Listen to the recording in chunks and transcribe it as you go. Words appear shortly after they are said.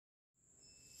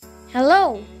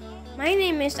Hello, my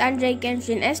name is Andrei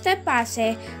Kenshin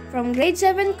Tepace from grade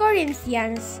 7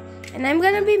 Corinthians, and I'm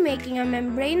gonna be making a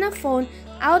Membano phone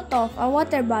out of a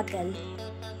water bottle.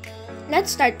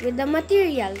 Let's start with the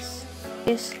materials.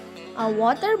 Is a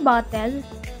water bottle,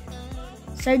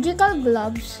 surgical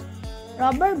gloves,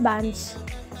 rubber bands,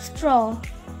 straw,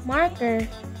 marker,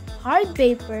 hard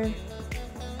paper,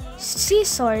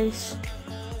 scissors,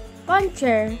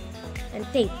 puncher, and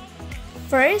tape.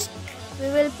 First, we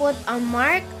will put a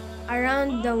mark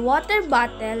around the water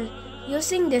bottle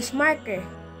using this marker.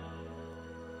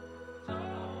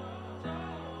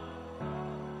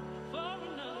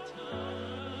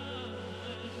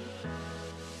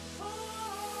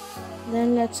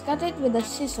 Then let's cut it with the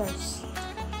scissors.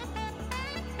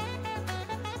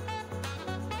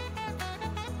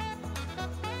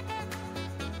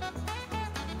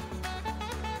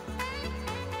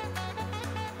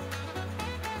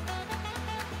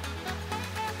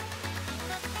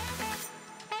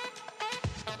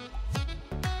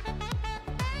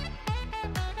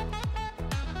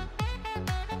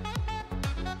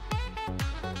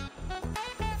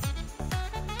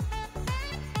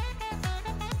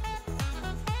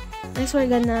 Next, we're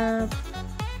gonna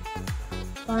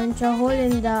punch a hole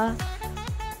in the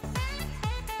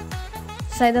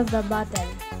side of the bottle.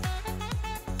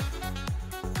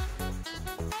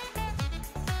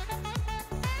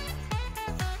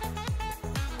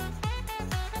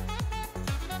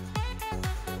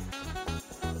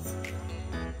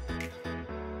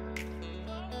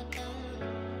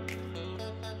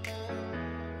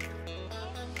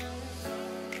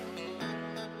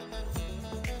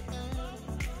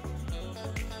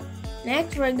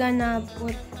 Next, we're gonna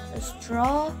put a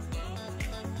straw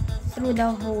through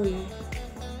the hole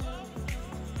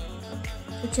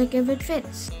to check if it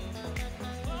fits.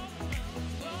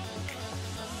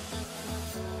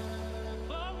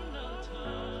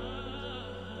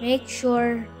 Make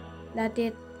sure that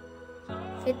it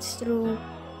fits through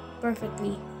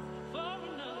perfectly.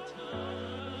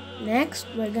 Next,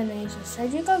 we're gonna use a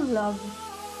surgical glove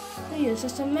to use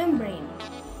as a membrane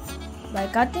by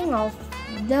cutting off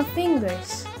the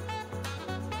fingers.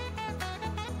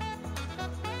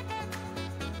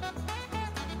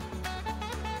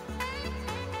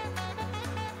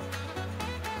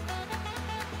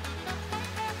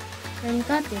 Then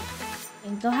cut it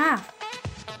into half.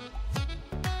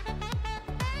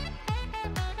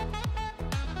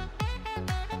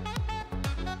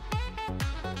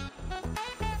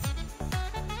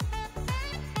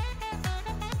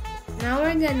 Now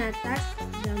we're gonna attach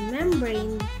the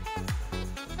membrane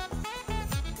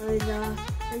or the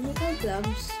surgical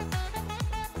gloves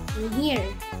in here.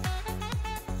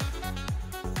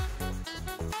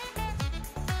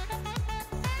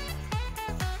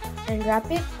 And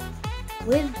wrap it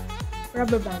with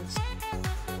rubber bands.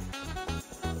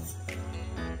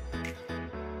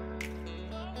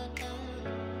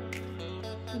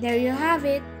 There you have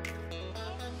it.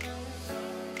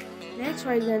 Next,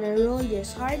 we're gonna roll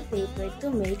this hard paper to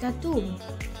make a tube.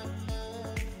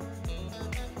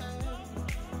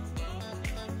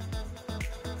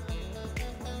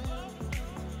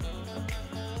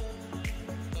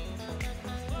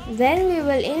 Then we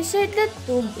will insert the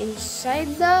tube inside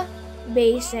the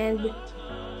base and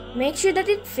make sure that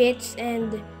it fits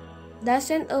and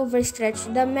doesn't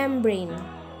overstretch the membrane.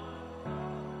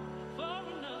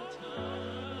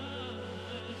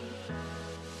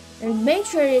 And make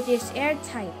sure it is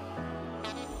airtight.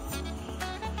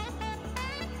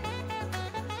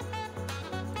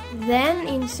 Then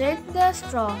insert the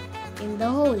straw in the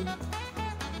hole.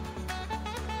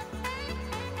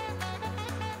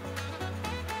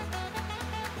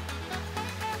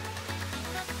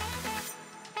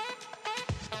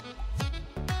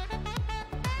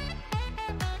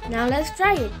 Now let's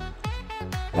try it.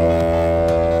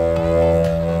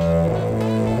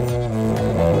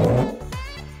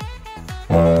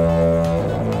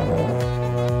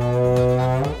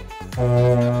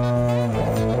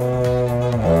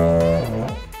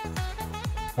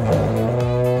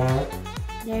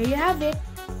 There you have it.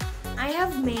 I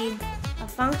have made a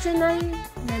functional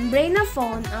Membano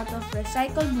phone out of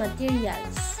recycled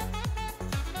materials.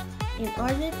 In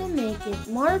order to make it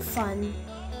more fun,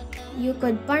 you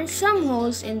could punch some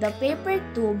holes in the paper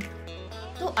tube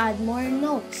to add more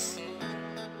notes.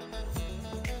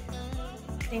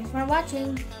 Thanks for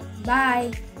watching.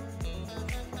 Bye!